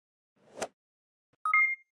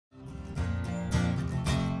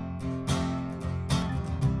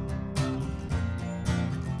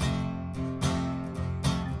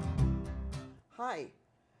Hi,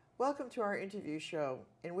 welcome to our interview show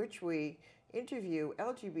in which we interview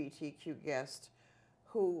LGBTQ guests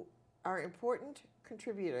who are important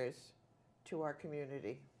contributors to our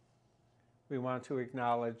community. We want to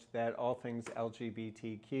acknowledge that All Things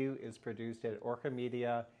LGBTQ is produced at Orca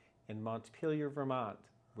Media in Montpelier, Vermont,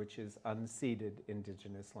 which is unceded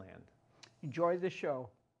Indigenous land. Enjoy the show.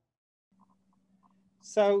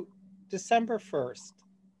 So, December 1st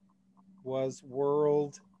was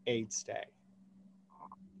World AIDS Day.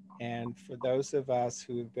 And for those of us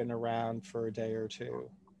who have been around for a day or two,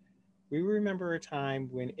 we remember a time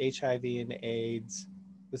when HIV and AIDS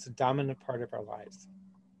was a dominant part of our lives.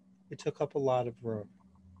 It took up a lot of room,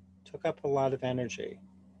 took up a lot of energy,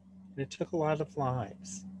 and it took a lot of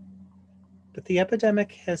lives. But the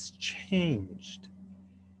epidemic has changed.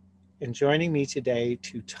 And joining me today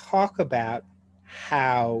to talk about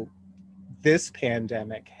how this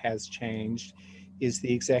pandemic has changed is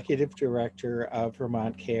the Executive Director of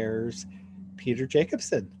Vermont Cares, Peter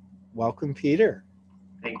Jacobsen. Welcome, Peter.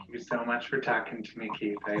 Thank you so much for talking to me,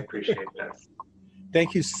 Keith. I appreciate this.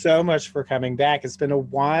 Thank you so much for coming back. It's been a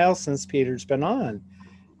while since Peter's been on.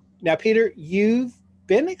 Now, Peter, you've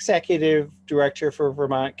been Executive Director for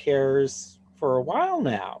Vermont Cares for a while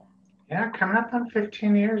now. Yeah, coming up on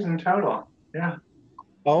 15 years in total. Yeah.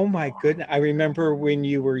 Oh my goodness. I remember when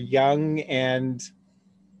you were young and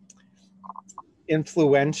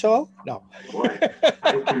influential. No. Boy,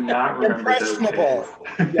 I do not remember those impressionable.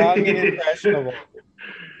 days. Young and impressionable.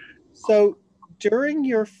 So during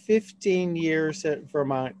your 15 years at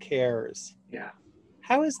Vermont Cares, Yeah,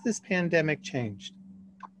 how has this pandemic changed?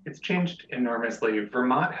 it's changed enormously.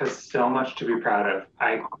 Vermont has so much to be proud of.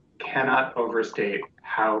 I cannot overstate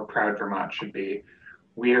how proud Vermont should be.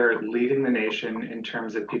 We are leading the nation in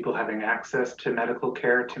terms of people having access to medical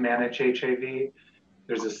care to manage HIV.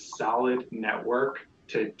 There's a solid network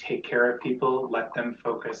to take care of people, let them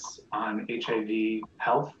focus on HIV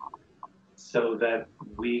health so that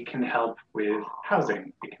we can help with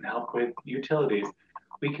housing, we can help with utilities,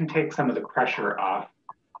 we can take some of the pressure off.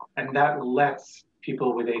 And that lets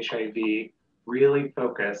people with HIV really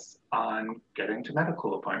focus on getting to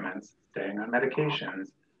medical appointments, staying on medications,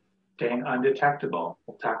 staying undetectable.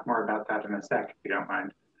 We'll talk more about that in a sec, if you don't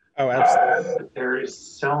mind. Oh, absolutely. But there is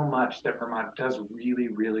so much that Vermont does really,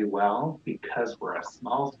 really well because we're a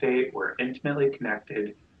small state, we're intimately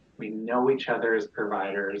connected, we know each other as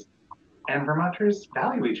providers, and Vermonters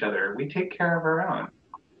value each other. We take care of our own.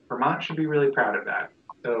 Vermont should be really proud of that.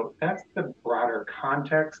 So that's the broader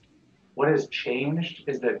context. What has changed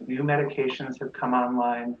is that new medications have come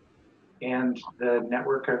online and the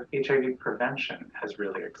network of HIV prevention has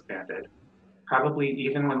really expanded. Probably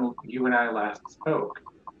even when you and I last spoke,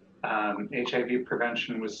 HIV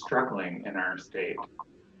prevention was struggling in our state.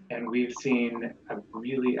 And we've seen a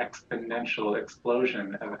really exponential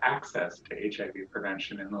explosion of access to HIV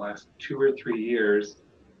prevention in the last 2 or 3 years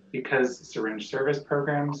because syringe service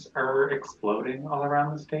programs are exploding all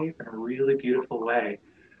around the state in a really beautiful way.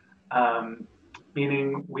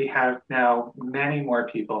 Meaning we have now many more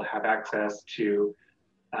people have access to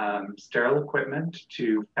sterile equipment,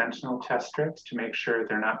 to fentanyl test strips to make sure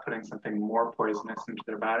they're not putting something more poisonous into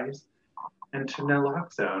their bodies, and to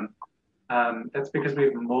naloxone. That's because we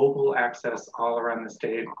have mobile access all around the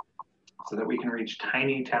state so that we can reach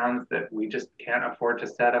tiny towns that we just can't afford to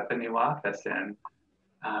set up a new office in.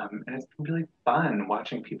 And it's been really fun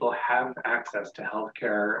watching people have access to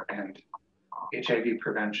healthcare and HIV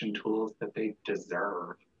prevention tools that they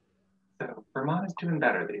deserve. So Vermont is doing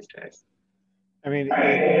better these days. I mean,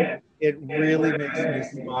 it really makes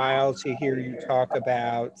me smile to hear you talk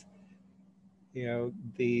about, you know,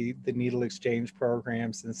 the needle exchange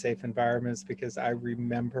programs and safe environments, because I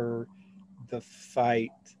remember the fight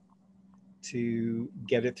to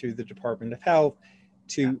get it through the Department of Health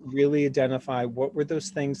to really identify what were those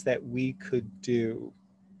things that we could do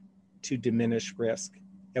to diminish risk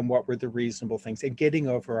and what were the reasonable things, and getting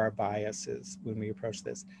over our biases when we approach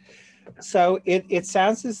this. So it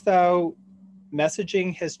sounds as though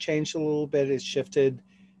messaging has changed a little bit, it's shifted.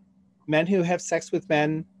 Men who have sex with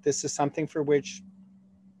men, this is something for which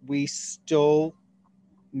we still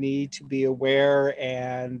need to be aware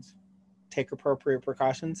and take appropriate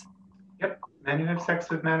precautions. Yep, men who have sex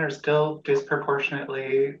with men are still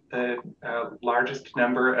disproportionately the largest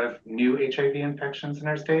number of new HIV infections in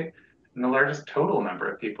our state and the largest total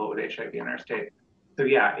number of people with HIV in our state. So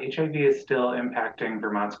yeah, HIV is still impacting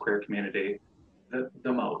Vermont's queer community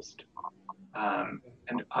the most.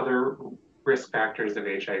 And other risk factors of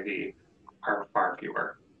HIV are far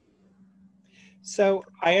fewer. So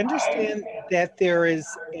I understand that there is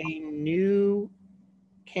a new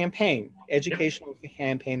campaign, educational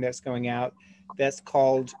campaign that's going out that's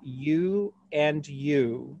called You and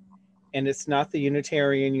You, and it's not the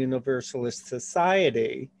Unitarian Universalist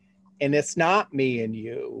Society, and it's not me and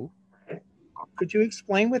you. Could you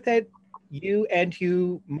explain what that You and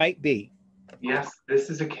You might be? Yes, this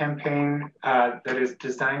is a campaign that is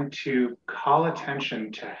designed to call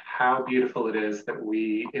attention to how beautiful it is that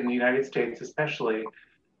we, in the United States especially,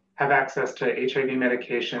 have access to HIV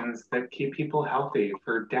medications that keep people healthy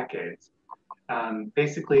for decades.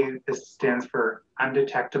 Basically, this stands for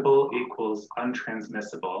undetectable equals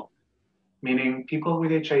untransmissible, meaning people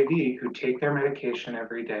with HIV who take their medication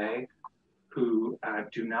every day, who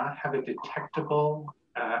do not have a detectable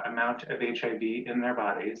amount of HIV in their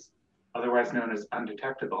bodies, otherwise known as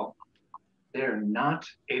undetectable, they are not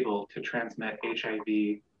able to transmit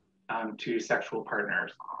HIV to sexual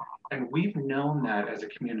partners. And we've known that as a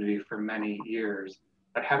community for many years,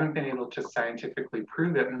 but haven't been able to scientifically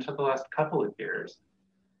prove it until the last couple of years.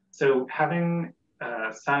 So having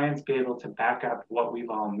science be able to back up what we've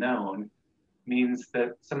all known means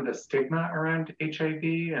that some of the stigma around HIV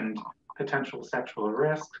and potential sexual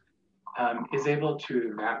risk is able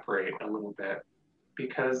to evaporate a little bit,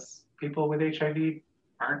 because people with HIV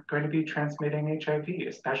aren't going to be transmitting HIV,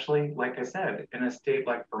 especially, like I said, in a state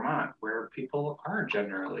like Vermont, where people are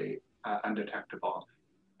generally undetectable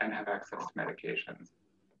and have access to medications.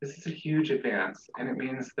 This is a huge advance, and it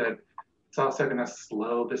means that it's also going to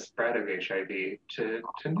slow the spread of HIV to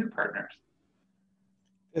new partners.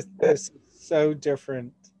 This is so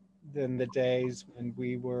different than the days when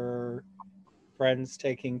we were friends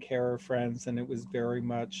taking care of friends, and it was very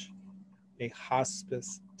much a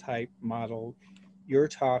hospice type model. You're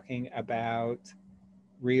talking about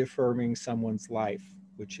reaffirming someone's life,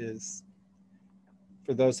 which is,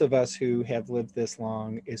 for those of us who have lived this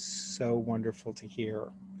long, is so wonderful to hear.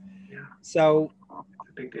 Yeah. So, it's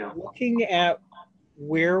a big deal. Looking at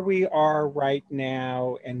where we are right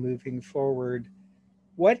now and moving forward,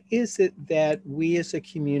 what is it that we as a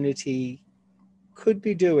community could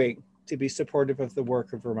be doing to be supportive of the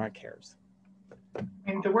work of Vermont Cares? I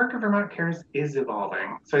mean, the work of Vermont Cares is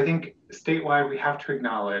evolving. So I think statewide, we have to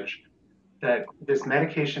acknowledge that this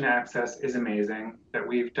medication access is amazing, that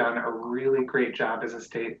we've done a really great job as a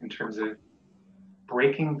state in terms of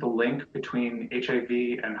breaking the link between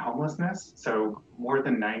HIV and homelessness. So more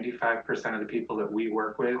than 95% of the people that we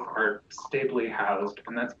work with are stably housed,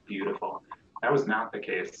 and that's beautiful. That was not the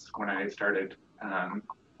case when I started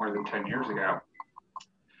more than 10 years ago.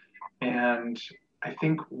 And I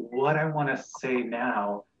think what I want to say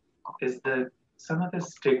now is that some of the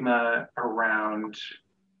stigma around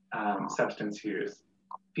substance use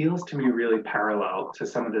feels to me really parallel to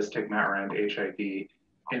some of the stigma around HIV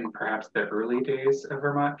in perhaps the early days of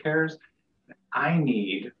Vermont Cares. I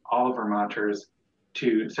need all Vermonters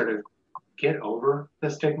to sort of get over the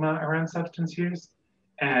stigma around substance use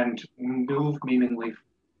and move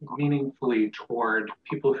meaningfully toward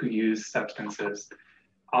people who use substances.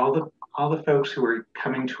 All the folks who are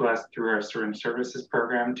coming to us through our Syringe Services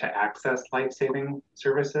program to access life-saving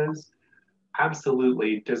services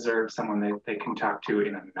absolutely deserve someone that they can talk to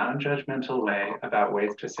in a non-judgmental way about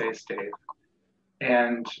ways to stay safe.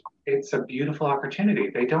 And it's a beautiful opportunity.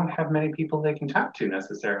 They don't have many people they can talk to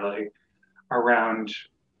necessarily around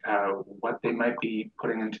what they might be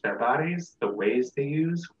putting into their bodies, the ways they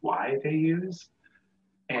use, why they use.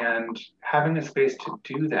 And having a space to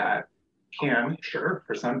do that can, sure,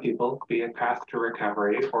 for some people, be a path to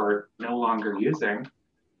recovery or no longer using.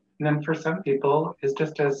 And then for some people, is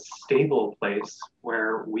just a stable place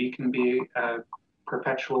where we can be a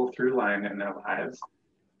perpetual through line in their lives.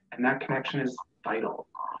 And that connection is vital.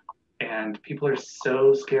 And people are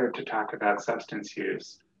so scared to talk about substance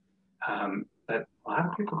use, but a lot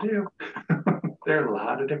of people do. There are a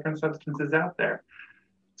lot of different substances out there.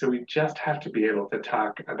 So we just have to be able to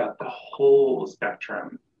talk about the whole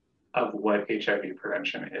spectrum of what HIV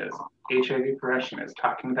prevention is. HIV prevention is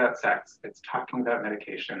talking about sex, it's talking about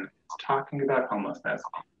medication, it's talking about homelessness,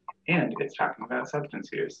 and it's talking about substance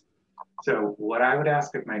use. So what I would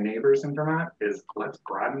ask of my neighbors in Vermont is, let's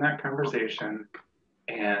broaden that conversation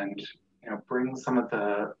and bring some of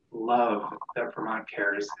the love that Vermont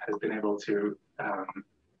Cares has been able to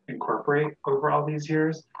incorporate over all these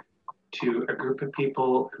years to a group of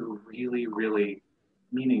people who really, really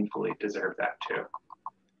meaningfully deserve that too.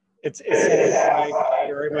 It sounds like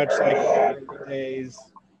very much like the early days.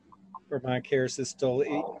 Vermont Cares is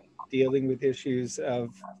still dealing with issues of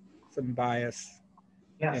some bias,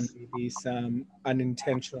 yes, and maybe some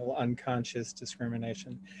unintentional, unconscious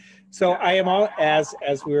discrimination. So I am all, as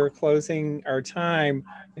we are closing our time,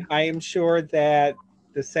 I am sure that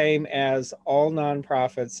the same as all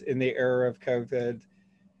nonprofits in the era of COVID,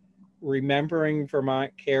 remembering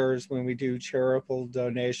Vermont Cares when we do charitable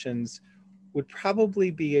donations would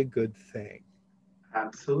probably be a good thing.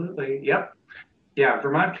 Absolutely. Yep. Yeah,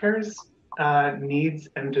 Vermont Cares needs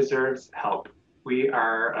and deserves help. We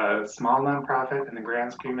are a small nonprofit in the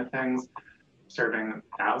grand scheme of things, serving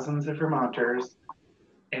thousands of Vermonters,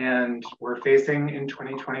 and we're facing in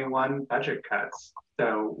 2021 budget cuts.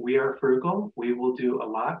 So we are frugal. We will do a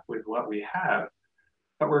lot with what we have,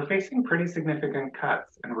 but we're facing pretty significant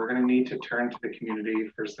cuts, and we're going to need to turn to the community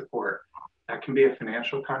for support. That can be a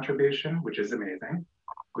financial contribution, which is amazing.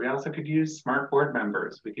 We also could use smart board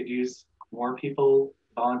members. We could use more people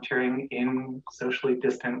volunteering in socially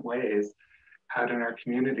distant ways out in our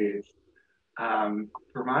communities.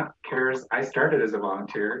 Vermont Cares, I started as a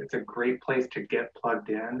volunteer. It's a great place to get plugged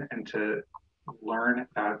in and to learn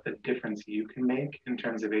about the difference you can make in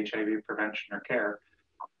terms of HIV prevention or care.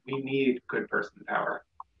 We need good person power.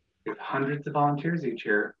 We have hundreds of volunteers each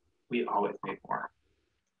year. We always need more.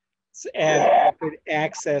 And you could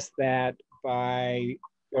access that by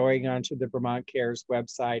going onto the Vermont Cares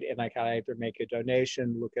website, and I can either make a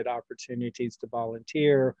donation, look at opportunities to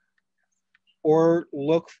volunteer, or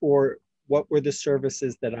look for what were the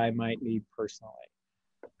services that I might need personally.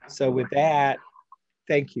 So with that,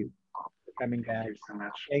 thank you for coming back. Thank you so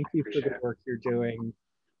much. Thank you for the work you're doing.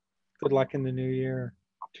 Good luck in the new year.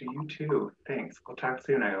 To you too. Thanks. We'll talk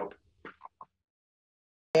soon, I hope.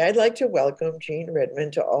 I'd like to welcome Jean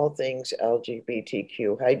Redmann to All Things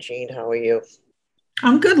LGBTQ. Hi, Jean. How are you?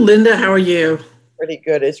 I'm good, Linda. How are you? Pretty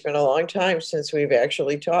good. It's been a long time since we've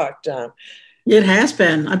actually talked. It has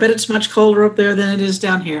been. I bet it's much colder up there than it is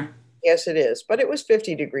down here. Yes, it is. But it was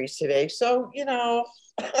 50 degrees today. So, you know.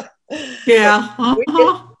 Yeah.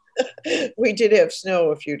 We did have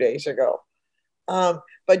snow a few days ago.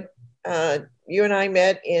 But you and I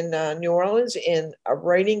met in New Orleans in a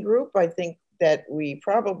writing group. I think that we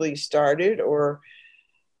probably started or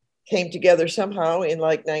came together somehow in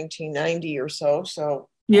like 1990 or so. So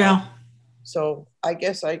yeah. So I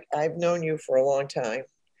guess I've known you for a long time.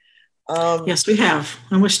 Yes, we have.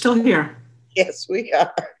 And we're still here. Yes, we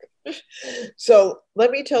are. So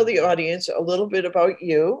let me tell the audience a little bit about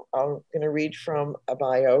you. I'm going to read from a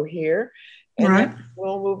bio here, and then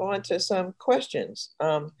we'll move on to some questions.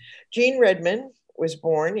 Jean Redmann was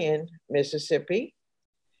born in Mississippi,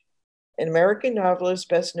 an American novelist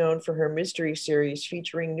best known for her mystery series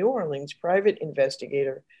featuring New Orleans private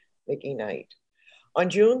investigator Mickey Knight. On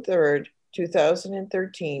June 3rd,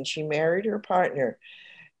 2013, she married her partner,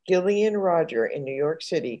 Gillian Roger, in New York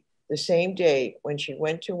City, the same day when she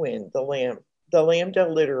went to win the Lambda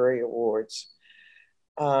Literary Awards.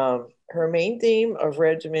 Her main theme of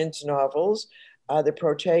Redmann's novels are the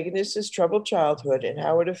protagonist's troubled childhood and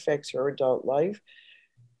how it affects her adult life,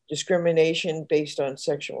 discrimination based on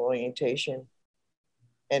sexual orientation,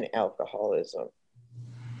 and alcoholism.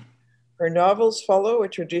 Her novels follow a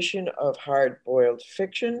tradition of hard-boiled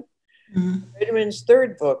fiction. Redmann's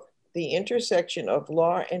third book, The Intersection of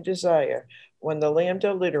Law and Desire, won the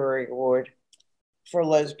Lambda Literary Award for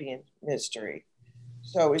lesbian mystery.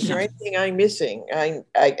 So is there anything I'm missing?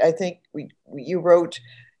 I think you've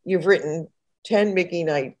written 10 Mickey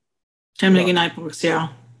Knight. 10 Mickey Knight books, yeah.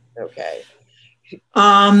 Okay.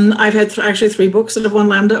 I've had actually 3 books that have won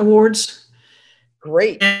Lambda Awards.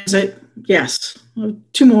 Great. And yes,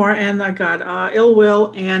 2 more, and I got Ill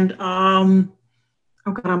Will and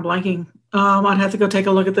oh God, I'm blanking. I'd have to go take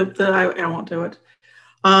a look at I won't do it.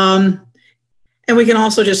 And we can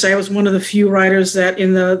also just say I was one of the few writers that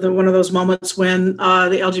in the one of those moments when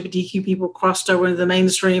the LGBTQ people crossed over into the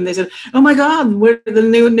mainstream, they said, "Oh my God, we're the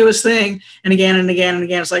newest thing." And again and again and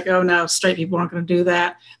again, it's like, oh no, straight people aren't going to do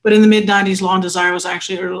that. But in the mid-90s, Law and Desire was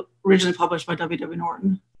actually originally published by W.W.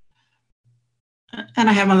 Norton. And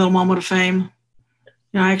I have my little moment of fame.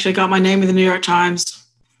 You know, I actually got my name in the New York Times.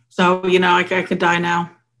 So, you know, I could die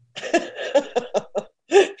now.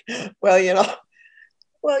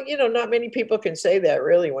 Well, not many people can say that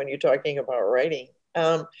really when you're talking about writing.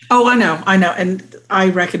 Oh, I know. And I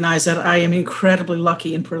recognize that I am incredibly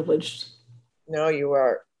lucky and privileged. No, you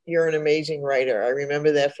are. You're an amazing writer. I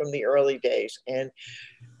remember that from the early days. And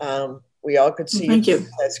we all could see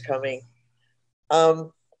that's coming.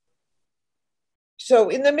 So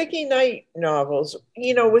in the Mickey Knight novels,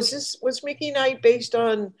 was Mickey Knight based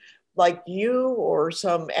on like you or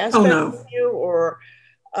some aspect of you, or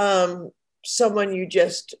someone you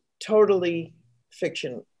just totally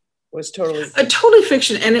fiction? Totally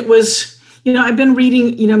fiction. And it was, I've been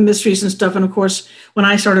reading, mysteries and stuff. And of course, when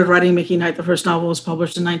I started writing Mickey Knight, the first novel was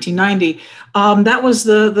published in 1990. That was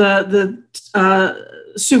the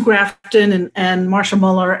Sue Grafton and Marcia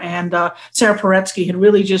Muller and Sarah Paretsky had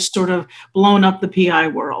really just sort of blown up the PI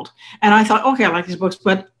world. And I thought, okay, I like these books,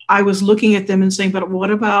 but I was looking at them and saying, but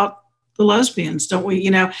what about the lesbians? Don't we,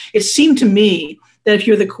 it seemed to me that if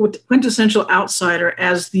you're the quintessential outsider,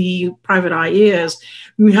 as the private eye is,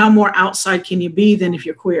 how more outside can you be than if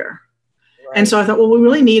you're queer? Right. And so I thought, well, we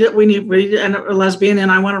really need it. We need a lesbian,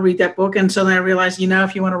 and I want to read that book. And so then I realized,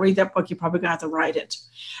 if you want to read that book, you probably got to write it.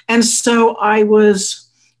 And so I was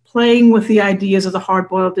playing with the ideas of the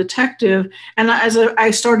hard-boiled detective. And as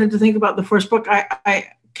I started to think about the first book,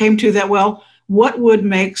 I came to that, well, what would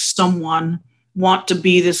make someone want to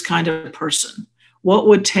be this kind of person? What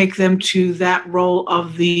would take them to that role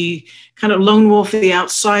of the kind of lone wolf, the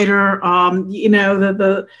outsider,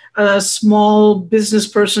 the small business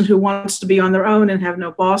person who wants to be on their own and have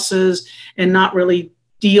no bosses and not really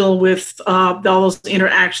deal with all those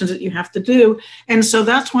interactions that you have to do. And so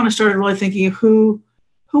that's when I started really thinking, who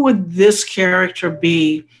would this character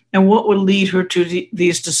be and what would lead her to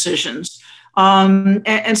these decisions?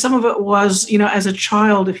 And some of it was, as a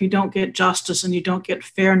child, if you don't get justice and you don't get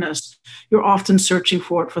fairness, you're often searching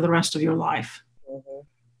for it for the rest of your life. Mm-hmm.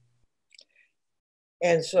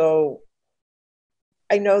 And so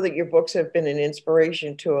I know that your books have been an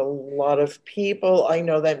inspiration to a lot of people. I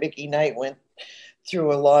know that Mickey Knight went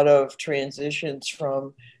through a lot of transitions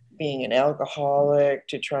from being an alcoholic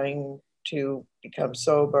to trying to become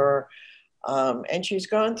sober. And she's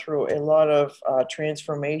gone through a lot of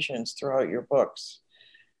transformations throughout your books.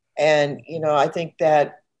 And, I think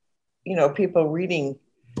that, people reading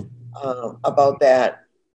about that,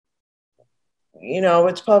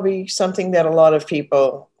 it's probably something that a lot of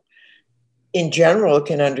people in general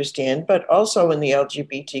can understand, but also in the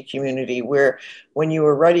LGBT community, where when you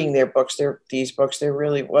were writing these books, there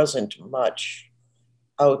really wasn't much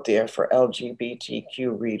out there for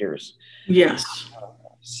LGBTQ readers. Yes.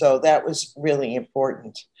 So that was really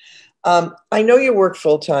important. I know you work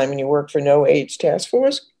full-time and you work for No AIDS Task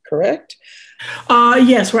Force, correct?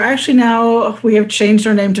 Yes, we have changed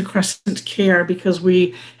our name to Crescent Care because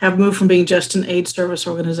we have moved from being just an AIDS service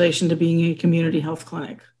organization to being a community health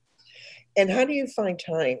clinic. And how do you find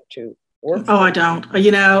time to work? I don't.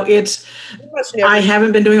 I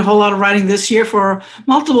haven't been doing a whole lot of writing this year for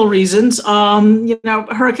multiple reasons.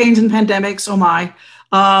 Hurricanes and pandemics, oh my.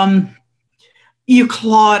 You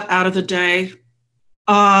claw it out of the day.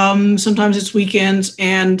 Sometimes it's weekends,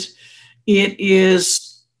 and it is,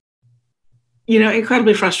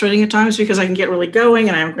 incredibly frustrating at times because I can get really going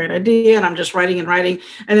and I have a great idea and I'm just writing.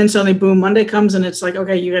 And then suddenly, boom, Monday comes and it's like,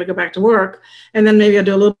 okay, you got to go back to work. And then maybe I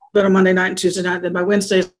do a little bit of Monday night and Tuesday night. Then by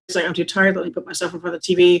Wednesday, it's like, I'm too tired. Let me put myself in front of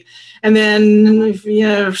the TV. And then,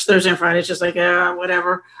 Thursday and Friday, it's just like,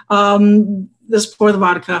 whatever. Let's pour the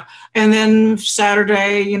vodka. And then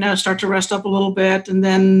Saturday, start to rest up a little bit. And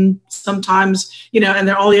then sometimes, and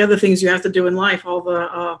there are all the other things you have to do in life, all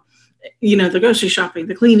the, the grocery shopping,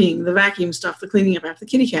 the cleaning, the vacuum stuff, the cleaning up after the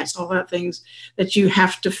kitty cats, all that things that you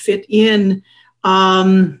have to fit in.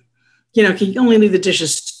 You can only leave the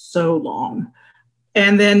dishes so long.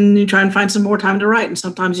 And then you try and find some more time to write. And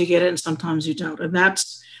sometimes you get it and sometimes you don't. And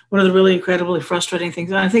that's one of the really incredibly frustrating things.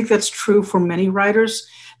 And I think that's true for many writers,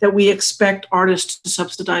 that we expect artists to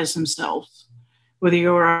subsidize themselves. Whether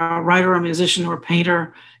you're a writer, a musician, or a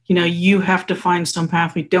painter, you have to find some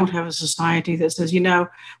path. We don't have a society that says,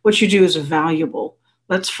 what you do is valuable.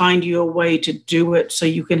 Let's find you a way to do it so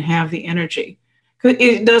you can have the energy.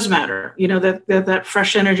 It does matter, that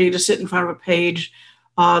fresh energy to sit in front of a page,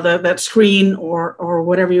 that screen or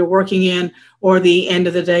whatever you're working in, or the end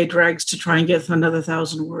of the day drags to try and get another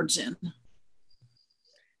 1,000 words in.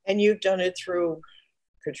 And you've done it through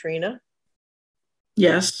Katrina?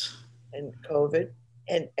 Yes. And COVID.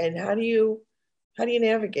 And how do you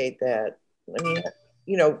navigate that? I mean,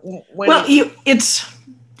 you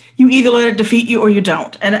either let it defeat you or you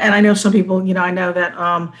don't. And I know some people, I know that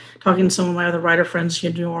talking to some of my other writer friends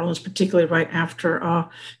here in New Orleans, particularly right after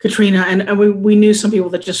Katrina, and we knew some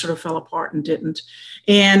people that just sort of fell apart and didn't.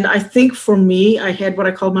 And I think for me, I had what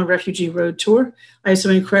I called my refugee road tour. I had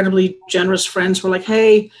some incredibly generous friends who were like,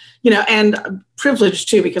 hey, and privileged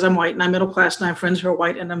too, because I'm white and I'm middle class and I have friends who are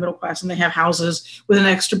white and I'm middle class and they have houses with an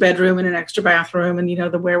extra bedroom and an extra bathroom and,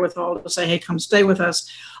 the wherewithal to say, hey, come stay with us.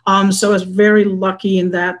 So I was very lucky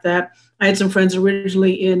in that I had some friends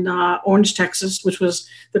originally in Orange, Texas, which was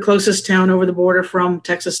the closest town over the border from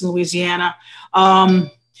Texas and Louisiana.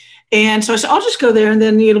 And so I said, I'll just go there and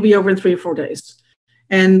then it'll be over in 3 or 4 days.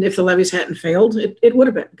 And if the levees hadn't failed, it would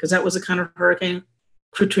have been, because that was the kind of hurricane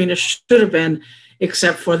Katrina should have been,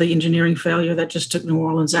 except for the engineering failure that just took New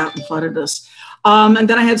Orleans out and flooded us. And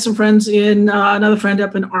then I had some friends another friend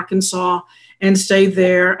up in Arkansas, and stayed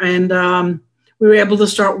there. And we were able to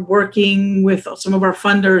start working with some of our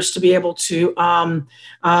funders to be able to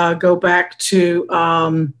go back to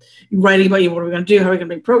writing about what are we going to do, how are we going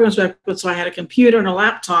to bring programs back. So I had a computer and a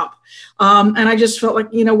laptop. And I just felt like,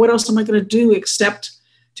 what else am I going to do except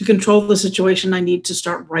to control the situation? I need to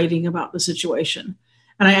start writing about the situation.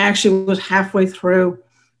 And I actually was halfway through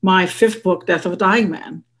my 5th book, Death of a Dying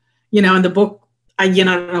Man. And the book, I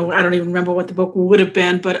don't even remember what the book would have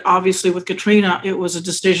been, but obviously with Katrina, it was a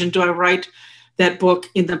decision. Do I write that book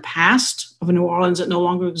in the past of New Orleans that no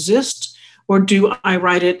longer exists, or do I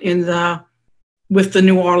write it with the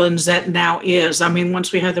New Orleans that now is? I mean,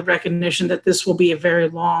 once we have the recognition that this will be a very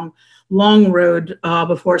long road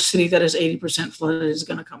before a city that is 80% flooded is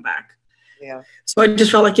going to come back. Yeah. So I just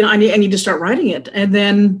felt like, I need to start writing it. And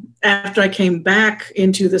then after I came back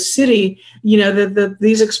into the city,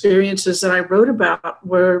 these experiences that I wrote about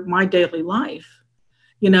were my daily life.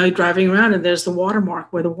 Driving around, and there's the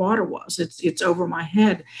watermark where the water was. It's over my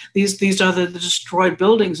head. These are the destroyed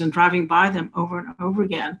buildings, and driving by them over and over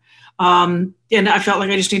again. And I felt like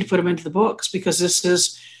I just need to put them into the books, because this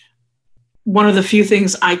is one of the few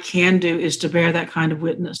things I can do, is to bear that kind of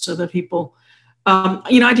witness, so that people,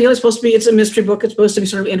 ideally it's a mystery book. It's supposed to be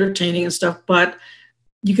sort of entertaining and stuff, but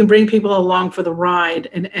you can bring people along for the ride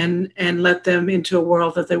and let them into a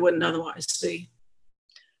world that they wouldn't otherwise see.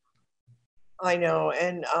 I know.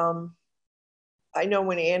 And I know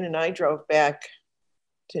when Ann and I drove back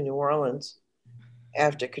to New Orleans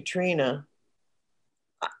after Katrina,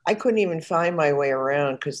 I couldn't even find my way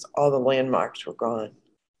around because all the landmarks were gone.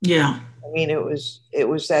 Yeah. I mean, it was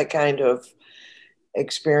that kind of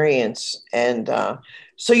experience. And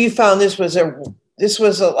so you found this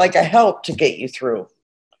was like a help to get you through,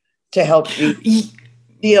 to help you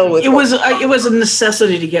deal with it was a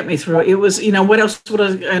necessity to get me through. It was, what else would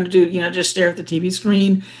I going to do? Just stare at the TV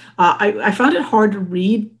screen. I found it hard to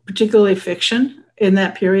read, particularly fiction in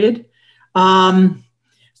that period.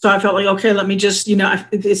 So I felt like, okay, let me just,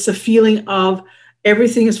 it's the feeling of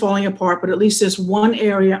everything is falling apart, but at least there's one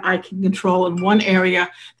area I can control, and one area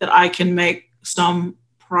that I can make some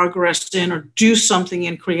progress in, or do something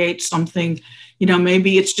and create something.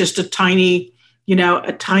 Maybe it's just a tiny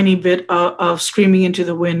bit of screaming into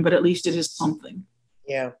the wind, but at least it is something.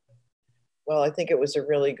 Yeah. Well, I think it was a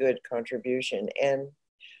really good contribution. And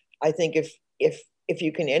I think if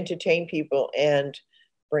you can entertain people and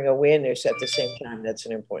bring awareness at the same time, that's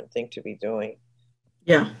an important thing to be doing.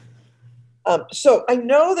 Yeah. So I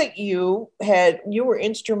know that you were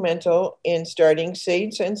instrumental in starting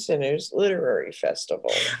Saints and Sinners Literary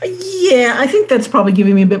Festival. Yeah, I think that's probably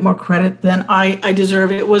giving me a bit more credit than I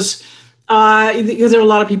deserve. It was, because there are a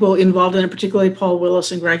lot of people involved in it, particularly Paul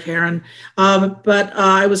Willis and Greg Heron. But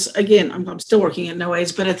I was, again, I'm still working at No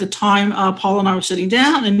AIDS, but at the time, Paul and I were sitting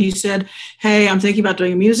down, and he said, hey, I'm thinking about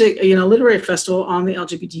doing a literary festival on the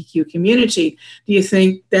LGBTQ community. Do you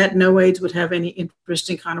think that No AIDS would have any interest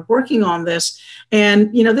in kind of working on this?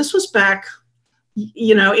 And, this was back,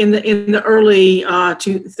 in the early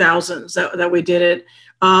 2000s that we did it.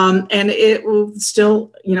 And it will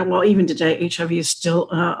still, even today, HIV is still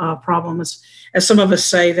a problem, as some of us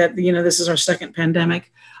say that, this is our second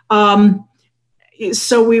pandemic.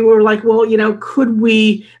 So we were like, well, could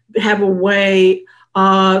we have a way,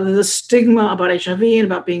 the stigma about HIV and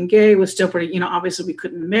about being gay was still pretty, obviously we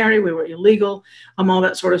couldn't marry, we were illegal, all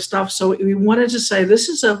that sort of stuff. So we wanted to say, this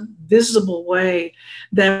is a visible way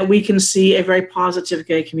that we can see a very positive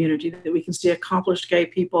gay community, that we can see accomplished gay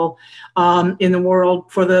people in the world,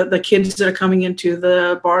 for the kids that are coming into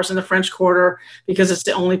the bars in the French Quarter, because it's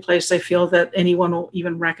the only place they feel that anyone will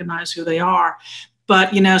even recognize who they are.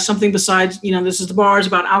 But, something besides, this is the bars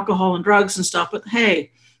about alcohol and drugs and stuff, but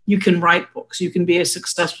hey, you can write books, you can be a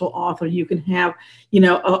successful author, you can have,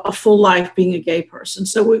 a full life being a gay person.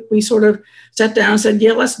 So we sort of sat down and said,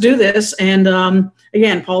 yeah, let's do this. And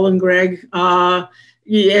again, Paul and Greg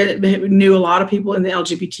knew a lot of people in the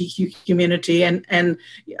LGBTQ community, and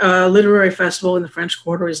literary festival in the French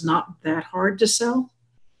Quarter is not that hard to sell.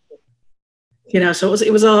 So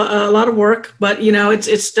it was a lot of work, but,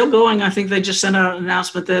 it's still going. I think they just sent out an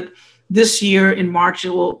announcement that this year in March, it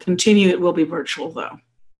will continue. It will be virtual, though.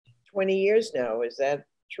 20 years now. Is that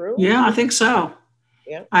true? Yeah, I think so.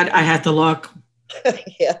 Yeah. I had to look.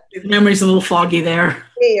 Yeah. The memory's a little foggy there.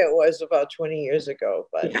 Yeah, it was about 20 years ago,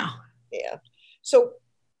 but yeah. So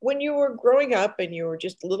when you were growing up and you were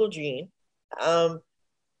just little Jean,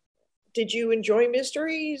 did you enjoy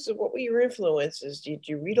mysteries? What were your influences? Did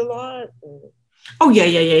you read a lot? Oh,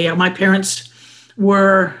 yeah. My parents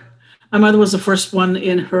my mother was the first one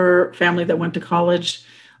in her family that went to college.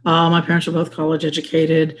 My parents were both college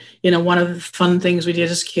educated. One of the fun things we did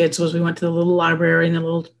as kids was we went to the little library in the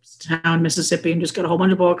little town, Mississippi, and just got a whole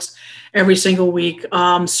bunch of books every single week.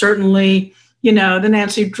 Certainly, the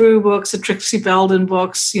Nancy Drew books, the Trixie Belden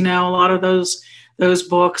books, a lot of those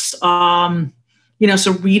books.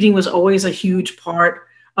 So reading was always a huge part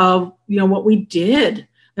of, what we did.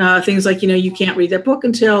 Things like, you can't read that book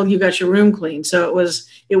until you got your room clean. So it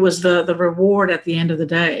was the reward at the end of the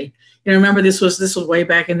day. Remember this was way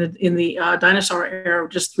back in the dinosaur era,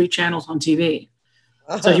 just 3 channels on TV.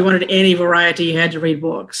 So if you wanted any variety, you had to read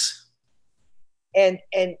books. And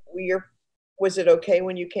was it okay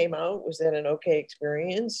when you came out? Was that an okay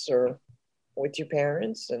experience, or with your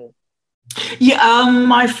parents? And yeah,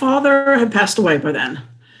 my father had passed away by then.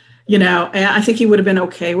 And I think he would have been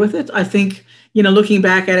okay with it. I think, looking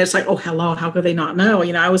back at it, it's like, oh, hello, how could they not know?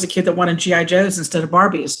 I was a kid that wanted G.I. Joes instead of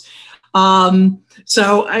Barbies.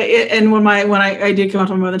 So when I did come out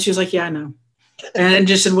to my mother, she was like, yeah, I know. And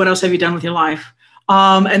just said, what else have you done with your life?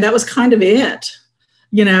 And that was kind of it.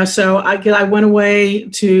 So I went away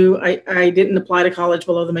I didn't apply to college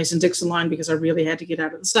below the Mason-Dixon line because I really had to get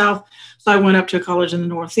out of the South. So I went up to a college in the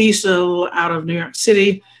Northeast, out of New York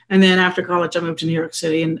City. And then after college, I moved to New York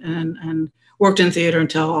City and worked in theater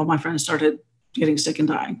until all my friends started getting sick and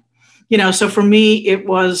dying. So for me, it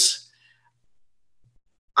was,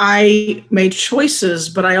 I made choices,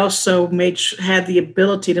 but I also had the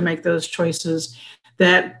ability to make those choices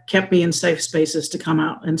that kept me in safe spaces to come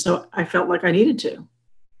out. And so I felt like I needed to.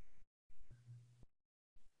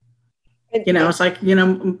 It's like,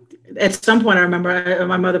 at some point I remember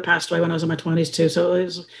my mother passed away when I was in my 20s too. So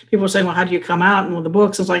people were saying, well, how do you come out? And with the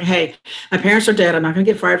books, I was like, hey, my parents are dead. I'm not going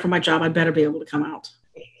to get fired from my job. I better be able to come out.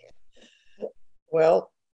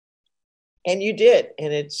 Well, and you did.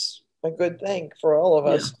 And it's a good thing for all of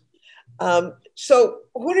us. Yeah. So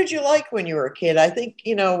who did you like when you were a kid? I think,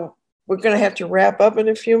 we're going to have to wrap up in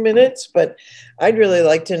a few minutes, but I'd really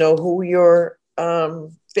like to know who your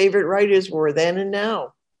favorite writers were then and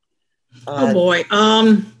now. Oh boy.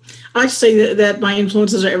 I say that my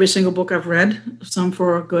influences are every single book I've read, some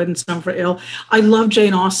for good and some for ill. I love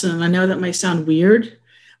Jane Austen. I know that may sound weird,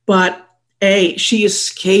 but she is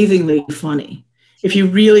scathingly funny. If you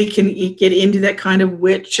really can get into that kind of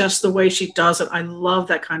wit, just the way she does it, I love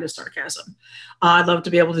that kind of sarcasm. I'd love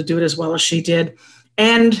to be able to do it as well as she did.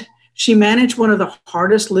 And she managed one of the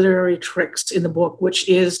hardest literary tricks in the book, which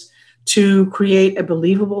is to create a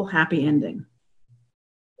believable, happy ending.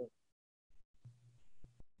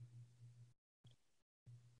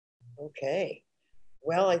 Okay.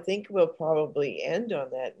 Well, I think we'll probably end on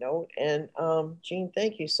that note. And Jean,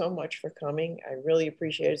 thank you so much for coming. I really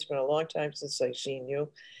appreciate it. It's been a long time since I've seen you.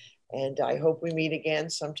 And I hope we meet again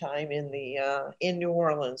sometime in New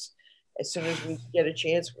Orleans. As soon as we get a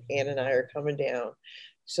chance, Ann and I are coming down.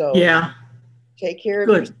 So yeah, take care of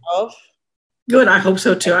yourself. Good. I hope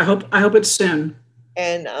so too. I hope it's soon.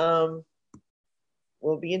 And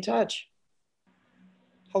we'll be in touch.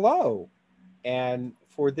 Hello. And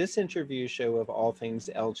for this interview show of all things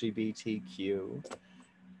LGBTQ,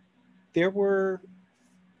 there were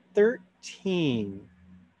 13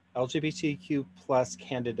 LGBTQ plus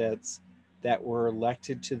candidates that were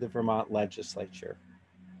elected to the Vermont legislature.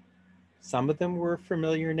 Some of them were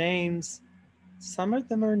familiar names. Some of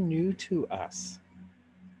them are new to us.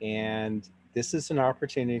 And this is an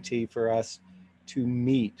opportunity for us to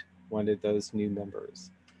meet one of those new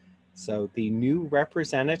members. So the new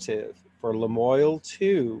representative for Lamoille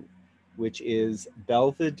 2, which is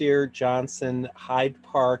Belvedere, Johnson, Hyde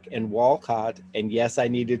Park, and Walcott, and yes, I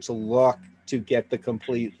needed to look to get the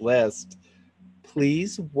complete list.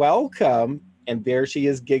 Please welcome, and there she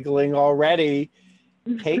is giggling already,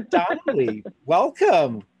 Kate Donnally.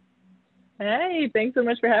 Welcome. Hey, thanks so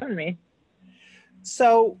much for having me.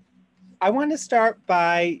 So I want to start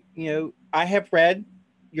by, I have read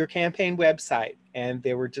your campaign website, and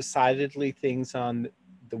there were decidedly things on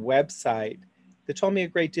the website that told me a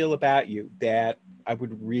great deal about you that I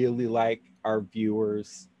would really like our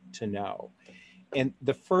viewers to know. And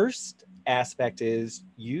the first aspect is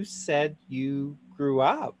you said you grew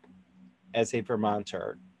up as a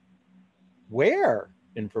Vermonter. Where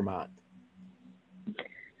in Vermont?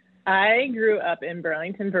 I grew up in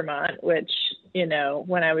Burlington, Vermont, which,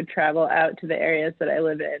 when I would travel out to the areas that I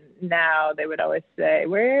live in now, they would always say,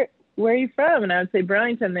 where are you from? And I would say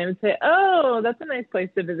Burlington. They would say, oh, that's a nice place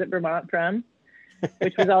to visit Vermont from,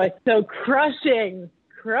 which was always so crushing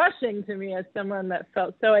to me as someone that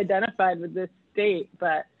felt so identified with this state.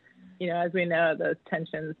 But, as we know, those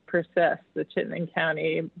tensions persist, the Chittenden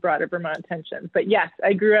County, broader Vermont tensions. But yes,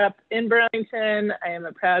 I grew up in Burlington. I am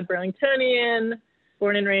a proud Burlingtonian,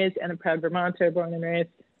 born and raised, and a proud Vermonter, born and raised.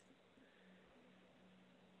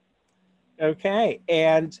 Okay.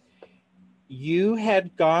 And you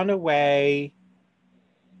had gone away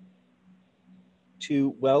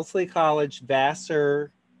to Wellesley College,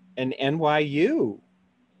 Vassar, and NYU.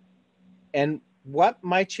 And what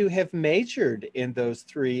might you have majored in those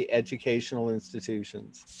three educational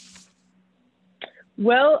institutions?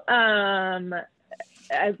 Well,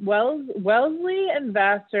 Wellesley and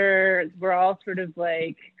Vassar were all sort of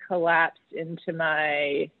like collapsed into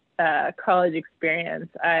my college experience.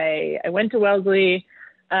 I went to Wellesley,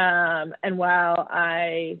 and while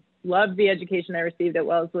I loved the education I received at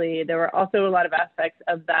Wellesley, there were also a lot of aspects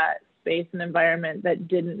of that space and environment that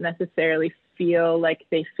didn't necessarily feel like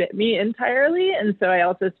they fit me entirely. And so I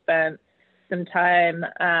also spent some time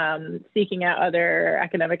seeking out other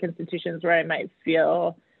academic institutions where I might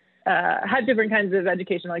feel had different kinds of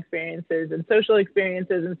educational experiences and social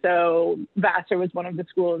experiences. And so Vassar was one of the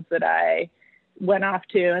schools that I went off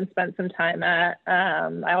to and spent some time at.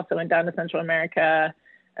 I also went down to Central America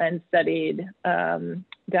and studied down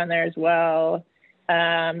there as well.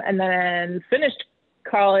 And then finished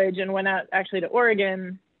college and went out actually to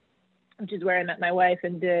Oregon, which is where I met my wife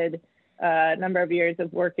and did a number of years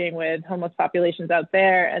of working with homeless populations out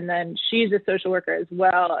there. And then she's a social worker as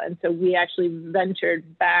well. And so we actually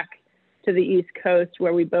ventured back to the East Coast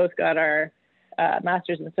where we both got our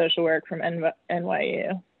master's in social work from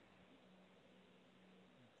NYU.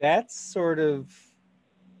 That's sort of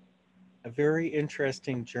a very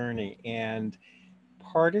interesting journey. And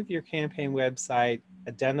part of your campaign website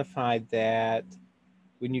identified that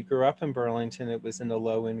when you grew up in Burlington, it was in a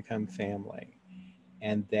low-income family,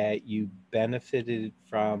 and that you benefited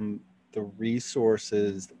from the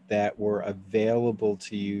resources that were available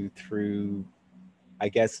to you through, I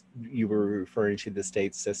guess you were referring to the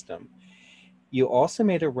state system. You also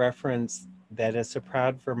made a reference that as a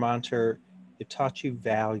proud Vermonter, it taught you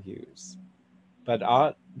values, but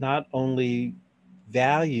not only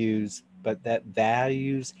values, but that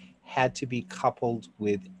values had to be coupled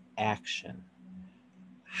with action.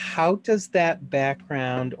 How does that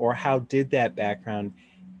background, or how did that background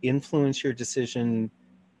influence your decision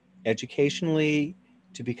educationally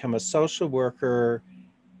to become a social worker,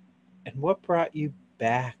 and what brought you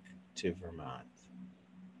back to Vermont?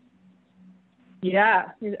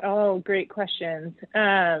 Yeah. Oh, great questions.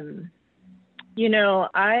 You know,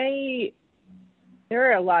 there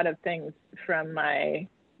are a lot of things from my,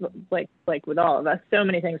 like with all of us, so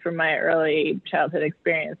many things from my early childhood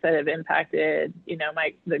experience that have impacted, you know,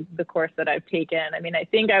 the course that I've taken. I mean, I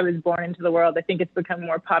think I was born into the world. I think it's become a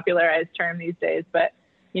more popularized term these days, but,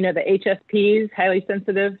 you know, the HSPs, highly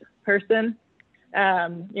sensitive person.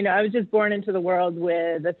 You know, I was just born into the world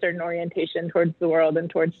with a certain orientation towards the world and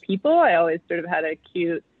towards people. I always sort of had an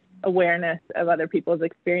acute awareness of other people's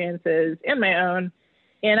experiences and my own.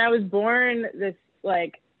 And I was born this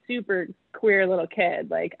like super queer little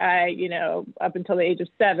kid. Like you know, up until the age of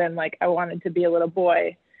 7, like I wanted to be a little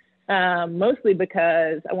boy, mostly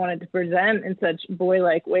because I wanted to present in such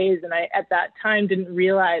boy-like ways. And I, at that time, didn't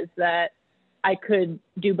realize that I could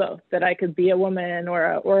do both, that I could be a woman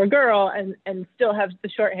or a girl and still have the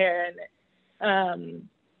short hair.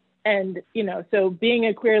 And, you know, so being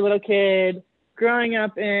a queer little kid, growing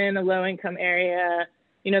up in a low-income area,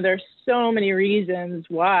 you know, there's so many reasons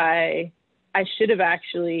why I should have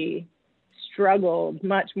actually struggled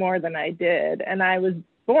much more than I did. And I was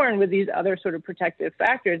born with these other sort of protective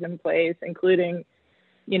factors in place, including,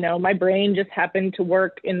 you know, my brain just happened to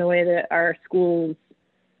work in the way that our schools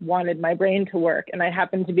wanted my brain to work. And I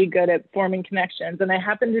happened to be good at forming connections. And I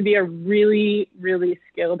happened to be a really, really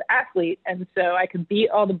skilled athlete. And so I could beat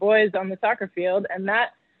all the boys on the soccer field. And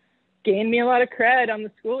that gained me a lot of cred on the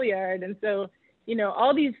schoolyard. And so, you know,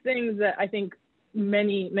 all these things that I think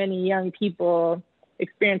many, many young people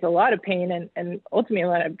experience a lot of pain and ultimately a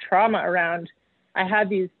lot of trauma around. I had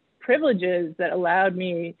these privileges that allowed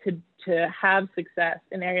me to have success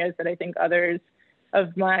in areas that I think others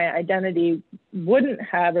of my identity wouldn't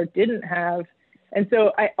have or didn't have. And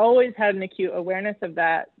so I always had an acute awareness of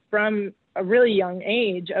that from a really young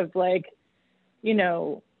age of like, you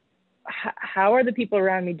know, how are the people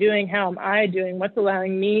around me doing? How am I doing? What's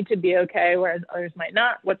allowing me to be okay, whereas others might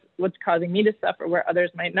not? What's causing me to suffer where others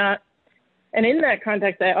might not? And in that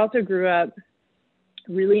context, I also grew up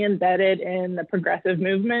really embedded in the progressive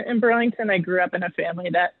movement in Burlington. I grew up in a family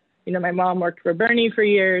that, you know, my mom worked for Bernie for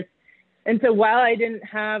years. And so while I didn't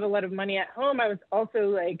have a lot of money at home, I was also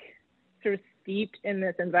like sort of steeped in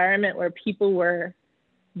this environment where people were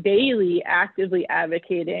daily actively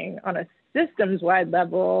advocating on a systems-wide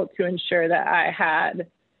level to ensure that I had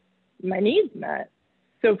my needs met.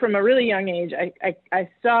 So from a really young age, I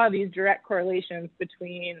saw these direct correlations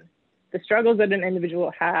between the struggles that an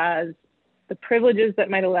individual has the privileges that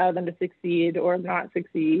might allow them to succeed or not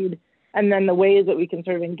succeed, and then the ways that we can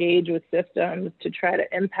sort of engage with systems to try to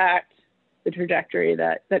impact the trajectory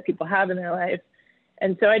that people have in their life.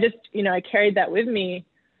 And so I just, I carried that with me.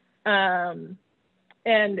 And,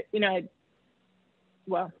 I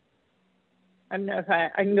don't know if I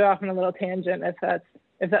can go off on a little tangent if that's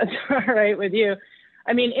all right with you.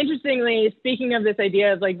 I mean, interestingly, speaking of this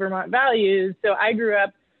idea of like Vermont values, so I grew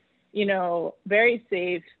up, very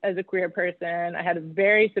safe as a queer person. I had a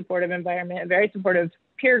very supportive environment, a very supportive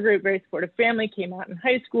peer group, very supportive family, came out in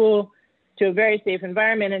high school to a very safe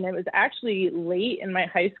environment. And it was actually late in my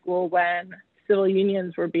high school when civil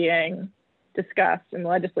unions were being discussed in the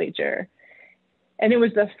legislature. And it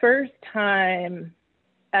was the first time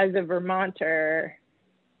as a Vermonter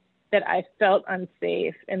that I felt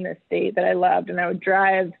unsafe in this state that I loved. And I would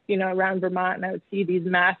drive, around Vermont, and I would see these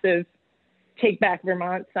massive Take Back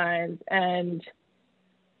Vermont signs. And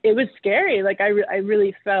it was scary. Like I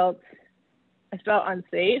really felt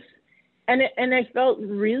unsafe. And I felt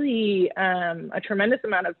really a tremendous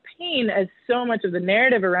amount of pain, as so much of the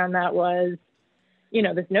narrative around that was,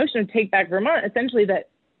 this notion of Take Back Vermont, essentially that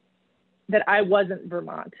I wasn't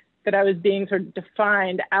Vermont, that I was being sort of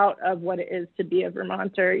defined out of what it is to be a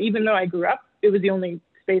Vermonter. Even though I grew up, it was the only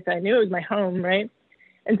space I knew. It was my home, right?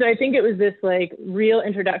 And so I think it was this like real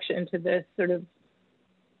introduction to this sort of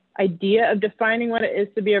idea of defining what it is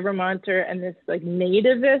to be a Vermonter, and this like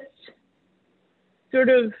nativist sort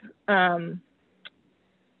of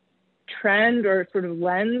trend or sort of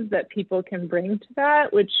lens that people can bring to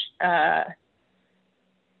that, which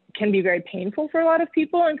can be very painful for a lot of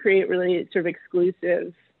people and create really sort of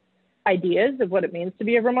exclusive ideas of what it means to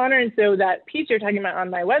be a Vermonter. And so that piece you're talking about on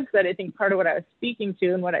my website, I think part of what I was speaking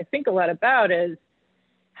to and what I think a lot about is,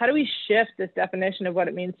 how do we shift this definition of what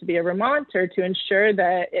it means to be a Vermonter to ensure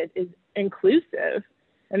that it is inclusive?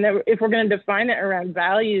 And that if we're going to define it around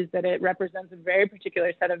values, that it represents a very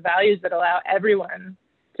particular set of values that allow everyone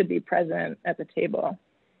to be present at the table.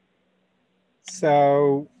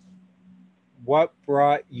 So what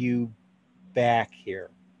brought you back here?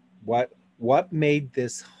 What made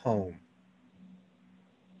this home?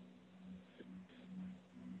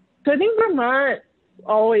 So I think Vermont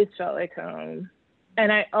always felt like home.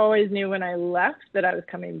 And I always knew when I left that I was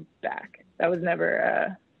coming back. That was never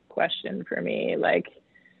a question for me. Like,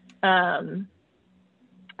 I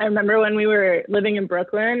remember when we were living in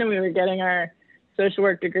Brooklyn and we were getting our social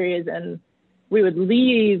work degrees, and we would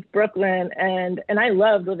leave Brooklyn, and I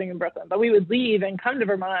loved living in Brooklyn, but we would leave and come to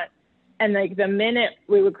Vermont. And like the minute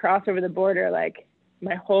we would cross over the border, like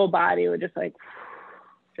my whole body would just like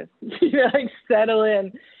settle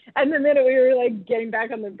in. And the minute we were like getting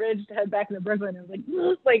back on the bridge to head back into Brooklyn, it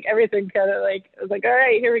was like everything kind of like, I was like, all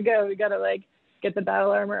right, here we go. We got to like get the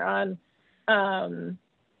battle armor on.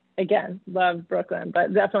 Again, love Brooklyn,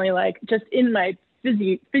 but definitely like just in my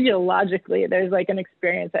physiologically, there's like an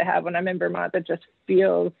experience I have when I'm in Vermont that just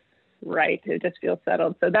feels right. It just feels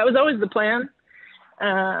settled. So that was always the plan.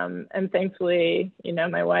 And thankfully,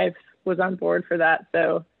 my wife was on board for that.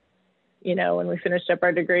 So, when we finished up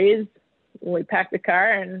our degrees, we packed the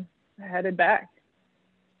car and headed back.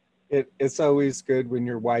 It's always good when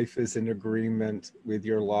your wife is in agreement with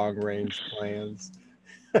your long range plans.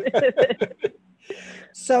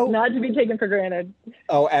 So not to be taken for granted.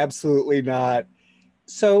 Oh, absolutely not.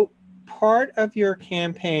 So part of your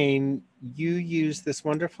campaign, you use this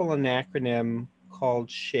wonderful acronym called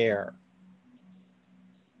SHARE.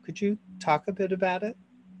 Could you talk a bit about it?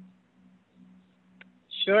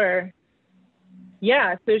 Sure.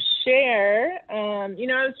 Yeah, so SHARE, I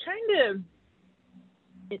was trying to,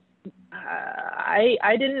 I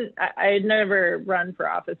had never run for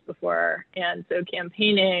office before. And so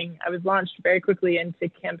campaigning, I was launched very quickly into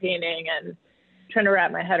campaigning and trying to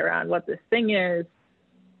wrap my head around what this thing is,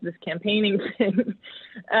 this campaigning thing.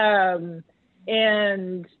 And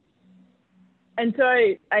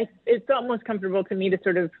so it felt most comfortable to me to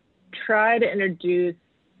sort of try to introduce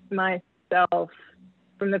myself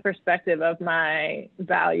from the perspective of my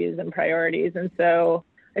values and priorities. And so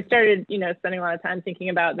I started, spending a lot of time thinking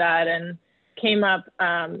about that, and came up,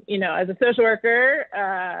 as a social worker,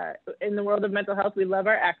 in the world of mental health, we love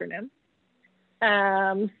our acronyms.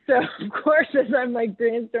 So of course, as I'm like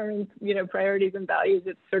brainstorming, priorities and values,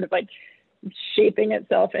 it's sort of like shaping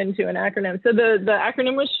itself into an acronym. So the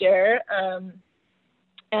acronym was SHARE.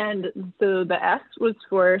 And so the S was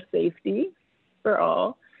for safety for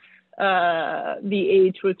all. The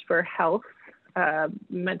H was for health,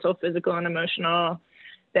 mental, physical, and emotional.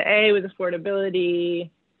 The A was affordability.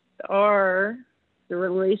 The R, the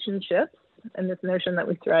relationships, and this notion that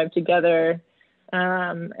we thrive together.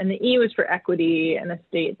 And the E was for equity and a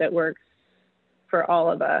state that works for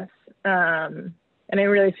all of us. And I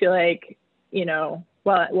really feel like, you know,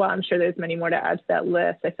 while I'm sure there's many more to add to that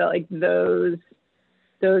list, I felt like those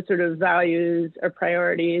sort of values or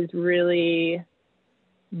priorities really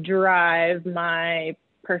drive my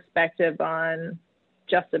perspective on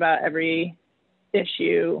just about every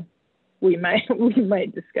issue we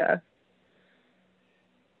might discuss.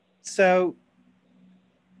 So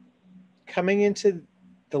coming into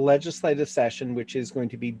the legislative session, which is going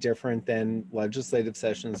to be different than legislative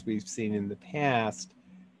sessions we've seen in the past,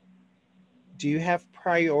 do you have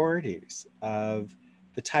priorities of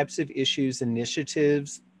the types of issues,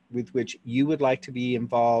 initiatives with which you would like to be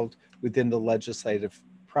involved within the legislative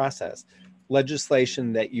process?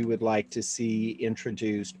 Legislation that you would like to see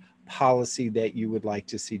introduced, policy that you would like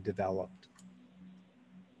to see developed?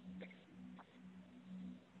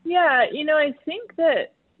 Yeah, you know, I think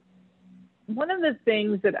that one of the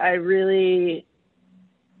things that I really,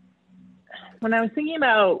 when I was thinking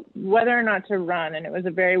about whether or not to run, and it was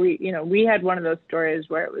a very, you know, we had one of those stories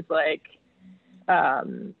where it was like,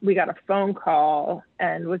 we got a phone call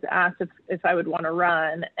and was asked if I would want to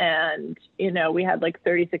run. And, you know, we had like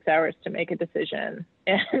 36 hours to make a decision.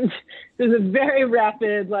 And it was a very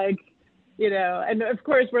rapid, like, you know, and of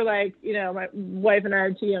course we're like, you know, my wife and I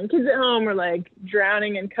have 2 young kids at home. We're like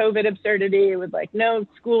drowning in COVID absurdity with like no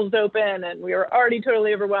schools open. And we were already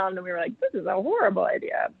totally overwhelmed. And we were like, this is a horrible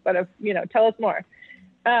idea. But if, you know, tell us more.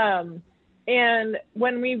 And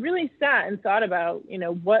when we really sat and thought about, you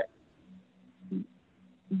know,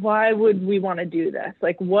 why would we want to do this?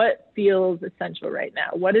 Like, what feels essential right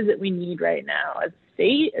now? What is it we need right now as a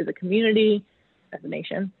state, as a community, as a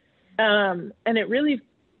nation? And it really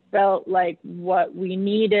felt like what we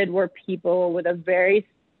needed were people with a very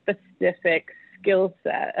specific skill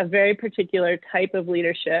set, a very particular type of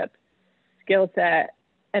leadership skill set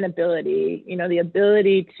and ability, you know, the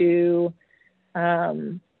ability to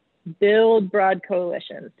build broad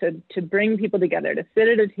coalitions, to bring people together, to sit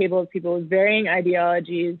at a table of people with varying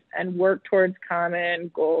ideologies and work towards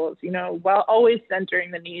common goals, you know, while always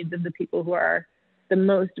centering the needs of the people who are the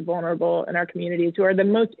most vulnerable in our communities, who are the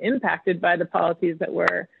most impacted by the policies that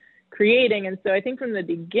we're creating. And so I think from the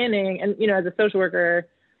beginning, and, you know, as a social worker,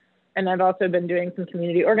 and I've also been doing some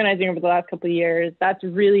community organizing over the last couple of years, that's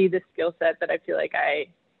really the skill set that I feel like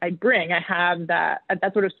I bring. I have that,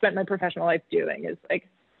 that's what I've spent my professional life doing, is like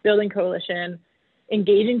building coalition,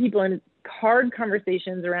 engaging people in hard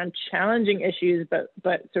conversations around challenging issues, but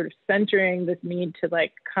sort of centering this need to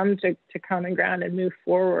like come to common ground and move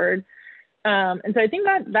forward. And so I think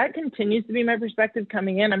that continues to be my perspective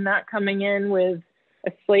coming in. I'm not coming in with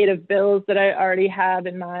a slate of bills that I already have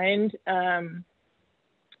in mind.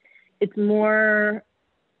 It's more,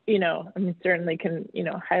 you know, I mean, certainly can, you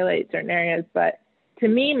know, highlight certain areas, but to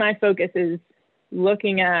me, my focus is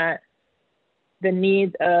looking at the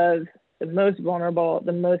needs of the most vulnerable,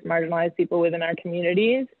 the most marginalized people within our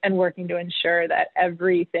communities, and working to ensure that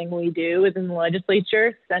everything we do within the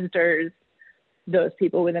legislature centers those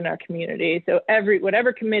people within our community. So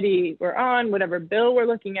whatever committee we're on, whatever bill we're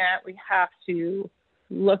looking at, we have to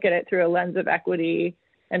look at it through a lens of equity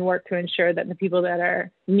and work to ensure that the people that are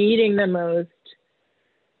needing the most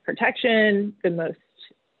protection, the most,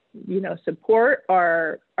 you know, support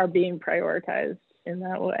are being prioritized in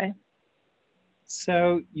that way.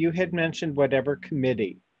 So you had mentioned whatever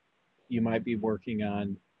committee you might be working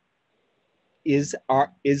on. Is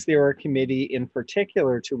there a committee in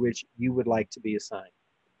particular to which you would like to be assigned?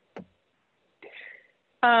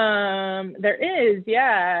 There is,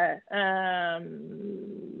 yeah.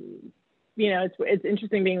 You know, it's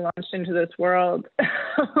interesting being launched into this world,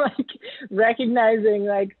 like recognizing,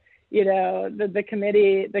 like, you know, the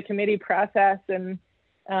committee process, and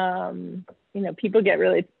you know, people get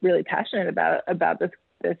really, really passionate about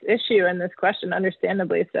this issue and this question,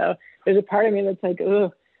 understandably. So there's a part of me that's like,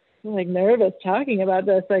 oh, I'm like nervous talking about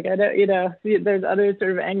this. Like, I don't, you know, there's others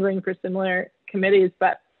sort of angling for similar committees,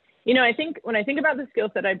 but you know, I think when I think about the skill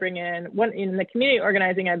set I bring in the community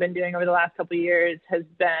organizing I've been doing over the last couple of years has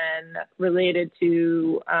been related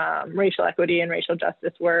to racial equity and racial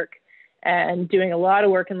justice work, and doing a lot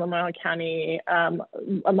of work in Lamoille County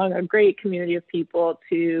among a great community of people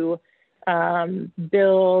to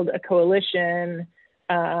build a coalition,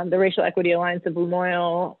 the Racial Equity Alliance of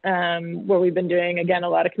Lamoille, where we've been doing, again, a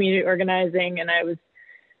lot of community organizing. And I was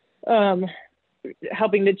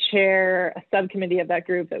helping to chair a subcommittee of that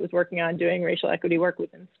group that was working on doing racial equity work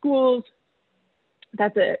within schools.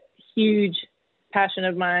 That's a huge passion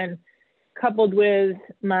of mine. Coupled with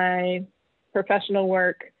my professional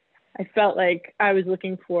work, I felt like I was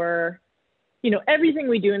looking for, you know, everything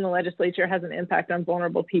we do in the legislature has an impact on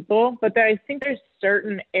vulnerable people, but I think there's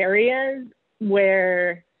certain areas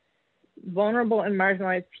where vulnerable and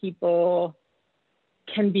marginalized people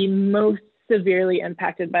can be most severely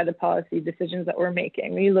impacted by the policy decisions that we're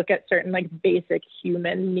making. We look at certain like basic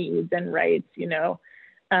human needs and rights, you know,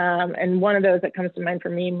 and one of those that comes to mind for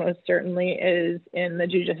me most certainly is in the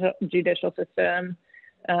judicial system,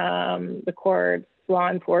 the courts, law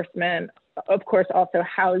enforcement, of course, also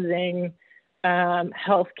housing,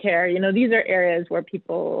 healthcare. You know, these are areas where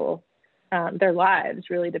people, their lives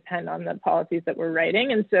really depend on the policies that we're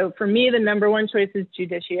writing. And so for me, the number one choice is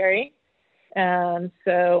judiciary.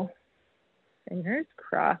 So fingers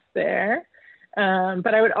crossed there.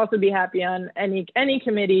 But I would also be happy on any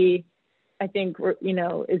committee. I think, you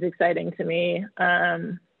know, is exciting to me.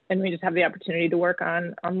 And we just have the opportunity to work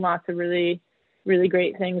on lots of really, really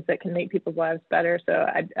great things that can make people's lives better. So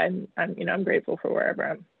I'm grateful for wherever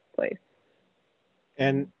I'm placed.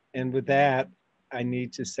 And with that, I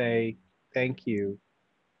need to say thank you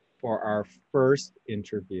for our first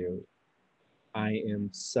interview. I am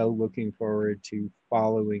so looking forward to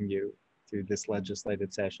following you through this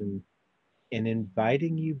legislative session and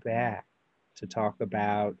inviting you back to talk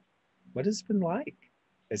about what it's been like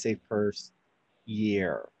as a first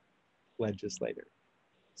year legislator.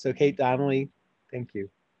 So Kate Donnally, thank you.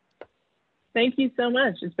 Thank you so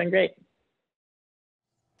much. It's been great.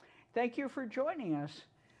 Thank you for joining us.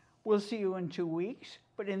 We'll see you in 2 weeks,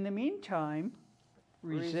 but in the meantime,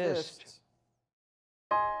 resist.